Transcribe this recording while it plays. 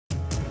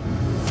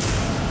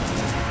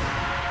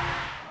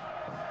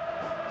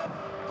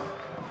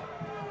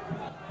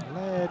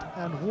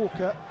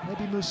Walker,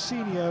 maybe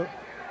Musinho,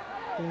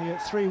 the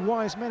three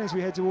wise men as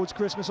we head towards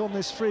Christmas on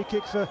this free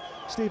kick for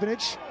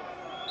Stevenage.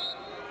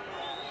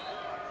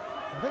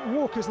 I think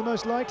Walker's the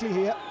most likely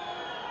here.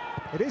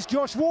 It is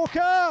Josh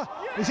Walker!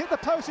 He's hit the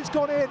post, it's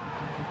gone in.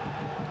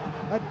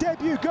 A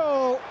debut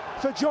goal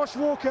for Josh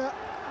Walker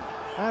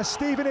as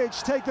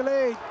Stevenage take the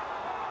lead.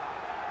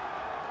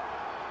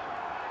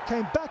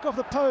 Came back off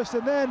the post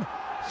and then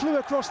flew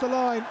across the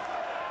line.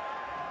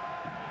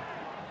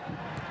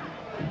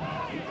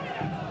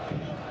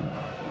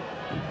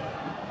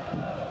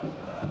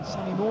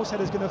 Sammy Moore's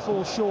header's going to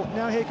fall short.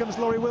 Now here comes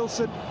Laurie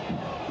Wilson.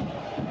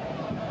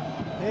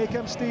 Here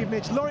comes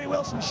Stevenage. Laurie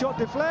Wilson shot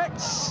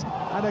deflects,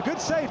 and a good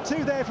save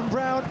too there from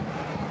Brown.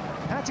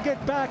 Had to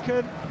get back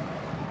and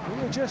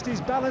readjust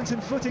his balance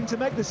and footing to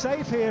make the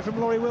save here from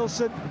Laurie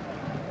Wilson.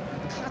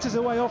 Clatters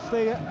away off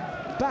the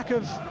back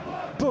of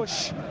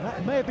Bush.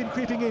 That may have been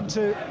creeping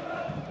into.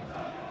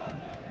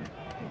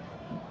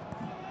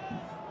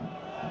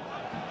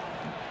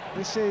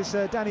 This is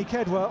Danny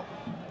Kedwell.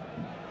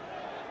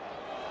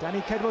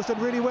 Danny Kedwell's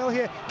done really well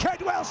here.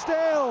 Kedwell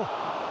still!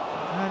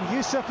 And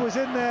Yusuf was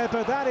in there,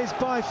 but that is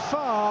by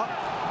far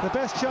the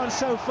best chance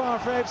so far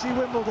for AFC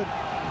Wimbledon.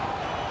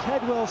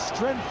 Kedwell's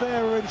strength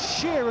there and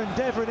sheer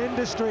endeavour and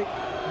industry,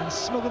 and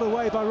smuggled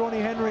away by Ronnie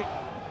Henry.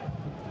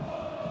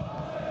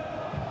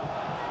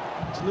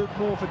 It's Luke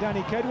Moore for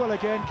Danny Kedwell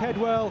again.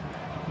 Kedwell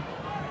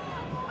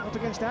up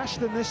against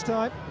Ashton this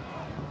time.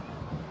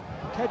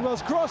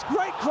 Kedwell's cross,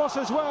 great cross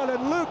as well,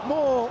 and Luke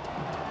Moore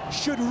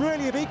should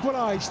really have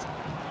equalised.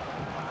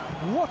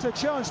 What a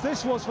chance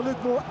this was for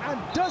Luke Moore,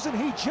 and doesn't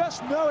he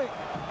just know it?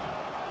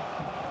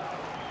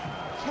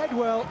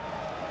 Kedwell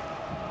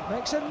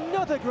makes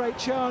another great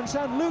chance,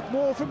 and Luke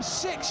Moore from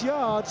 6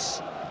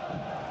 yards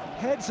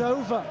heads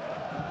over.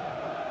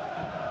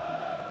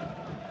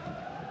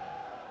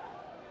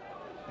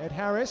 Ed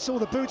Harris saw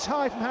the boots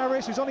high from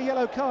Harris, who's on a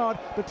yellow card,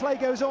 but play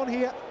goes on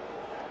here.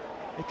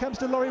 It comes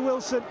to Laurie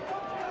Wilson.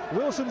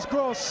 Wilson's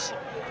cross.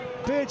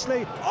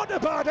 Beardsley,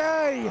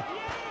 Odubade!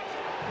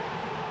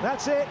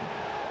 That's it.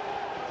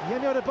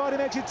 Yemi Odubade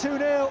makes it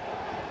 2-0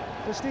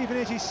 for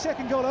Stevenage, his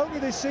second goal only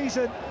this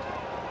season.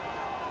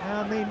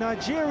 And the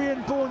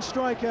Nigerian-born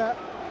striker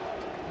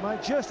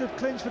might just have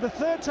clinched for the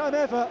third time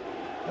ever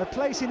a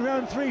place in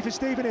round 3 for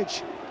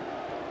Stevenage.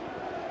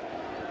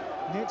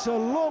 It's a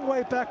long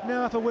way back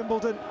now for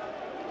Wimbledon.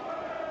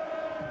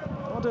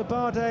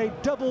 Odubade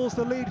doubles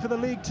the lead for the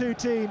League 2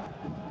 team.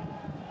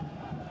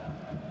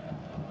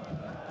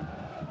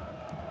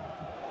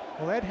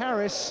 Well, Ed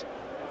Harris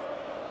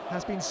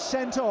has been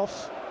sent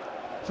off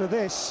for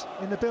this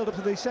in the build-up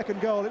to the second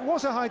goal. It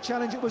was a high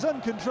challenge, it was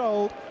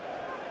uncontrolled,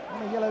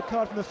 and a yellow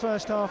card from the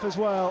first half as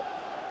well,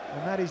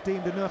 and that is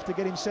deemed enough to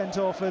get him sent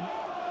off, and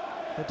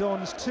the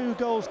Dons 2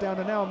 goals down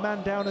and now a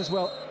man down as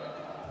well.